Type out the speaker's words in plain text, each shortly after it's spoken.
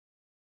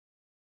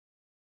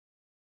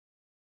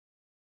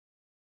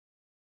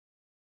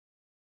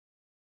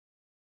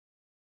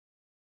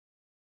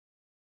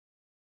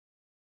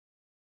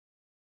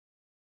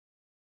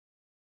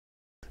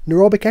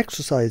Neurobic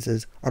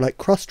exercises are like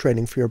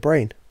cross-training for your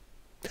brain.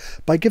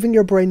 By giving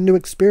your brain new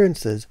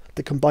experiences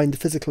that combine the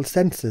physical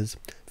senses,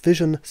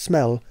 vision,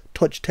 smell,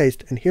 touch,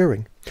 taste and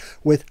hearing,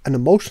 with an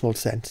emotional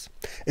sense,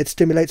 it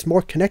stimulates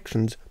more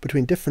connections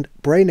between different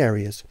brain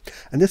areas,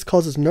 and this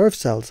causes nerve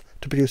cells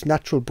to produce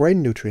natural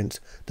brain nutrients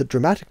that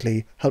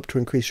dramatically help to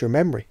increase your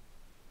memory.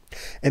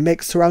 It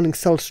makes surrounding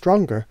cells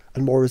stronger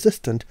and more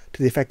resistant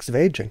to the effects of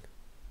aging.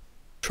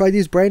 Try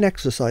these brain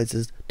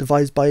exercises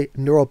devised by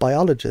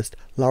neurobiologist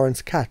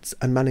Lawrence Katz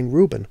and Manning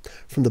Rubin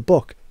from the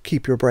book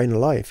Keep Your Brain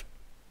Alive.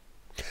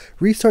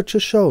 Research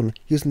has shown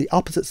using the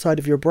opposite side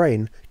of your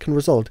brain can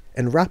result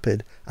in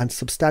rapid and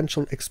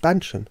substantial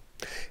expansion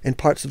in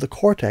parts of the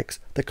cortex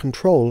that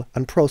control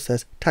and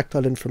process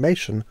tactile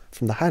information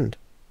from the hand.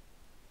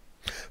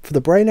 For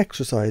the brain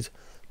exercise,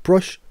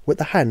 brush with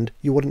the hand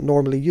you wouldn't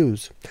normally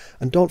use,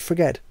 and don't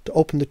forget to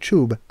open the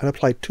tube and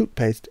apply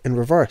toothpaste in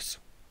reverse.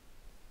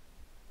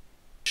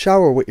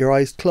 Shower with your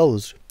eyes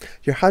closed.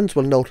 Your hands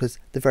will notice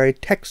the very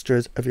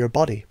textures of your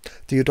body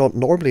that you don't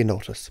normally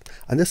notice,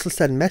 and this will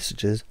send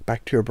messages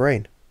back to your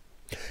brain.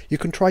 You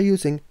can try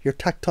using your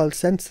tactile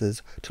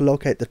senses to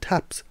locate the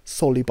taps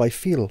solely by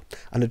feel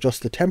and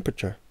adjust the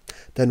temperature,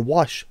 then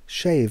wash,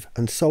 shave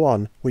and so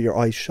on with your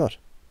eyes shut.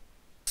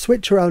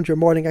 Switch around your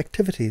morning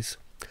activities.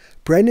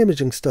 Brain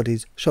imaging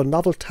studies show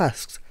novel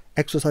tasks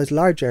exercise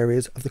large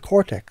areas of the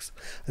cortex,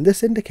 and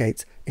this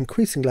indicates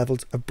increasing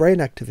levels of brain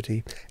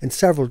activity in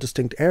several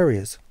distinct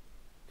areas.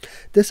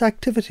 This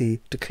activity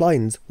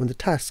declines when the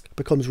task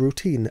becomes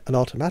routine and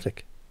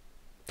automatic.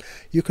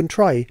 You can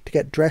try to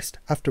get dressed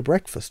after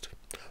breakfast,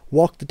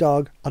 walk the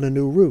dog on a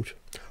new route,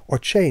 or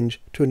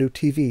change to a new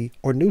TV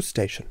or news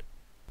station.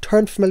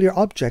 Turn familiar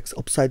objects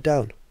upside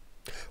down.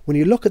 When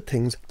you look at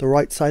things the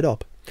right side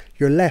up,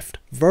 your left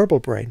verbal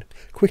brain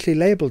quickly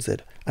labels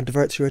it and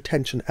diverts your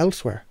attention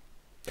elsewhere.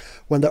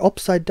 When they're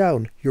upside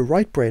down, your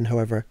right brain,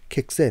 however,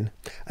 kicks in,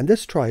 and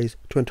this tries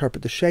to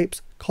interpret the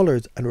shapes,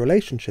 colours and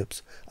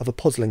relationships of a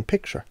puzzling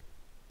picture.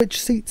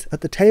 Switch seats at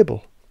the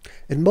table.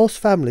 In most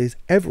families,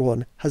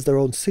 everyone has their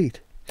own seat,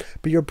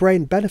 but your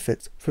brain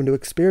benefits from new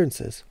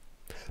experiences.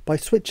 By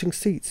switching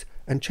seats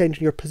and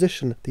changing your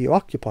position that you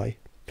occupy,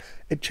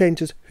 it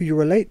changes who you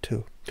relate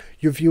to,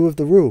 your view of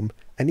the room,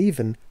 and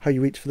even how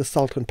you reach for the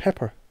salt and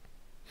pepper.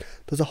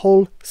 There's a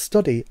whole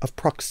study of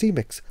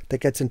proxemics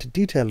that gets into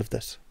detail of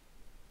this.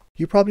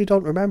 You probably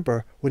don't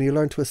remember when you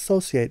learned to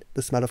associate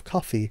the smell of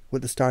coffee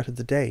with the start of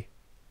the day.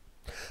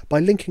 By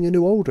linking a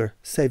new odour,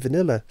 say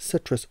vanilla,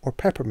 citrus or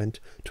peppermint,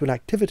 to an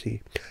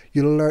activity,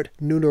 you'll alert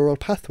new neural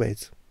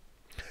pathways.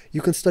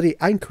 You can study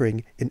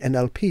anchoring in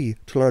NLP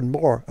to learn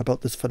more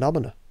about this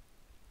phenomena.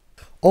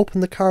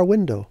 Open the car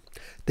window.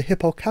 The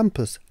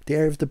hippocampus, the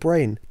area of the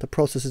brain that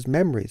processes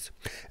memories,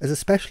 is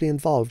especially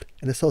involved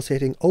in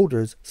associating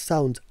odours,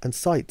 sounds and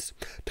sights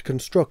to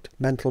construct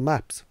mental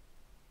maps.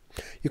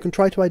 You can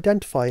try to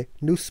identify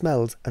new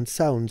smells and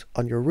sounds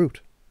on your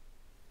route.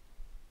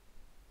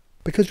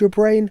 Because your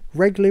brain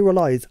regularly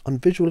relies on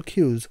visual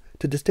cues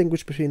to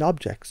distinguish between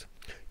objects,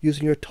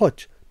 using your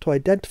touch to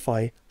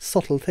identify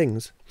subtle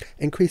things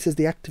increases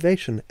the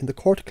activation in the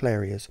cortical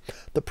areas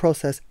that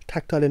process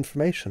tactile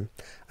information,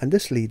 and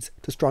this leads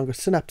to stronger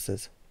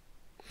synapses.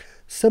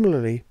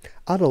 Similarly,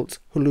 adults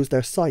who lose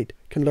their sight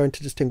can learn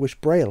to distinguish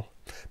braille,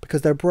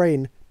 because their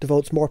brain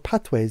devotes more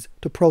pathways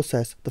to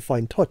process the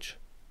fine touch.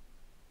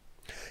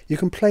 You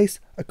can place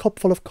a cup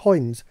full of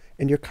coins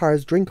in your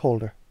car's drink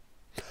holder.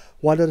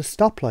 While at a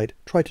stoplight,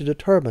 try to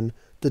determine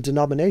the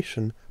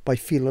denomination by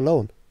feel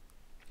alone.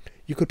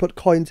 You could put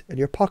coins in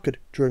your pocket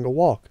during a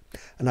walk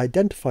and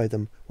identify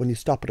them when you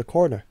stop at a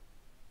corner.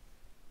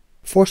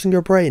 Forcing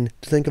your brain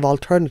to think of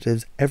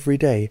alternatives every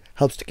day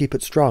helps to keep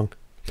it strong.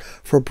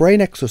 For a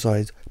brain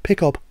exercise,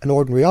 pick up an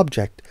ordinary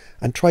object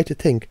and try to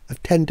think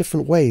of 10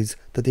 different ways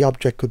that the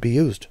object could be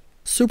used.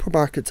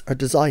 Supermarkets are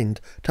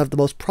designed to have the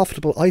most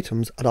profitable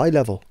items at eye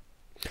level.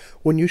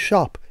 When you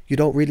shop, you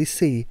don't really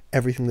see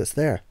everything that's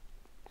there.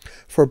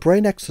 For a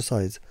brain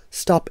exercise,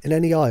 stop in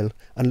any aisle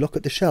and look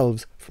at the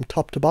shelves from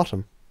top to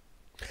bottom.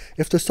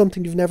 If there's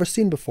something you've never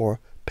seen before,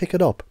 pick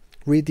it up,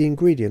 read the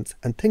ingredients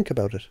and think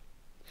about it.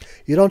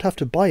 You don't have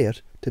to buy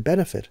it to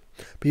benefit,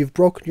 but you've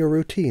broken your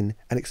routine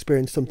and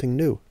experienced something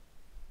new.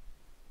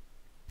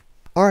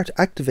 Art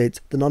activates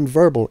the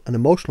non-verbal and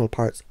emotional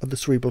parts of the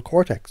cerebral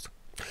cortex.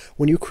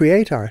 When you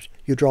create art,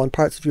 you draw on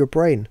parts of your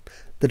brain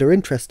that are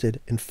interested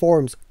in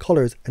forms,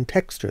 colours and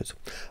textures,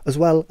 as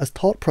well as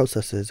thought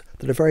processes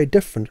that are very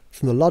different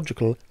from the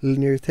logical,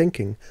 linear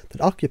thinking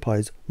that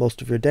occupies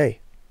most of your day.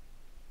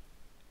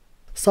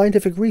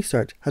 Scientific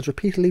research has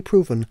repeatedly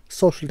proven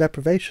social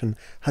deprivation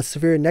has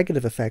severe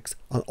negative effects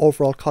on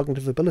overall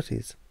cognitive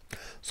abilities,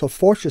 so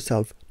force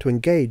yourself to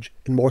engage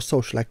in more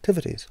social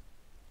activities.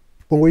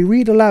 When we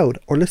read aloud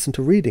or listen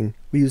to reading,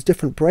 we use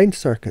different brain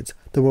circuits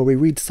than when we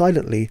read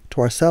silently to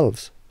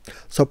ourselves,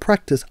 so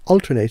practice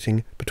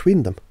alternating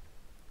between them.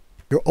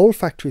 Your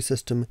olfactory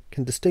system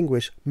can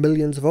distinguish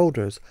millions of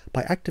odours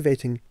by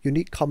activating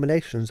unique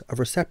combinations of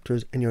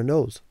receptors in your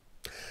nose.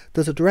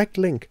 There's a direct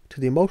link to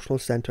the emotional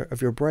centre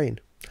of your brain.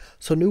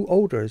 so new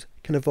odours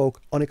can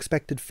evoke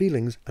unexpected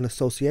feelings and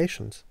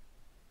associations.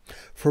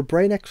 For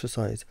brain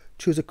exercise,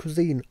 choose a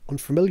cuisine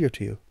unfamiliar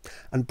to you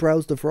and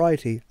browse the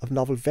variety of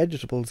novel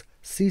vegetables,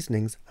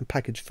 seasonings and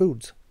packaged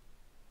foods.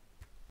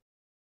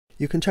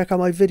 You can check out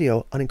my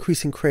video on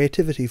increasing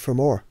creativity for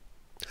more.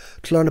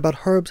 To learn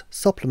about herbs,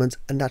 supplements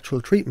and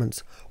natural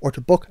treatments, or to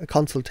book a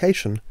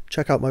consultation,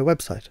 check out my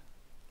website.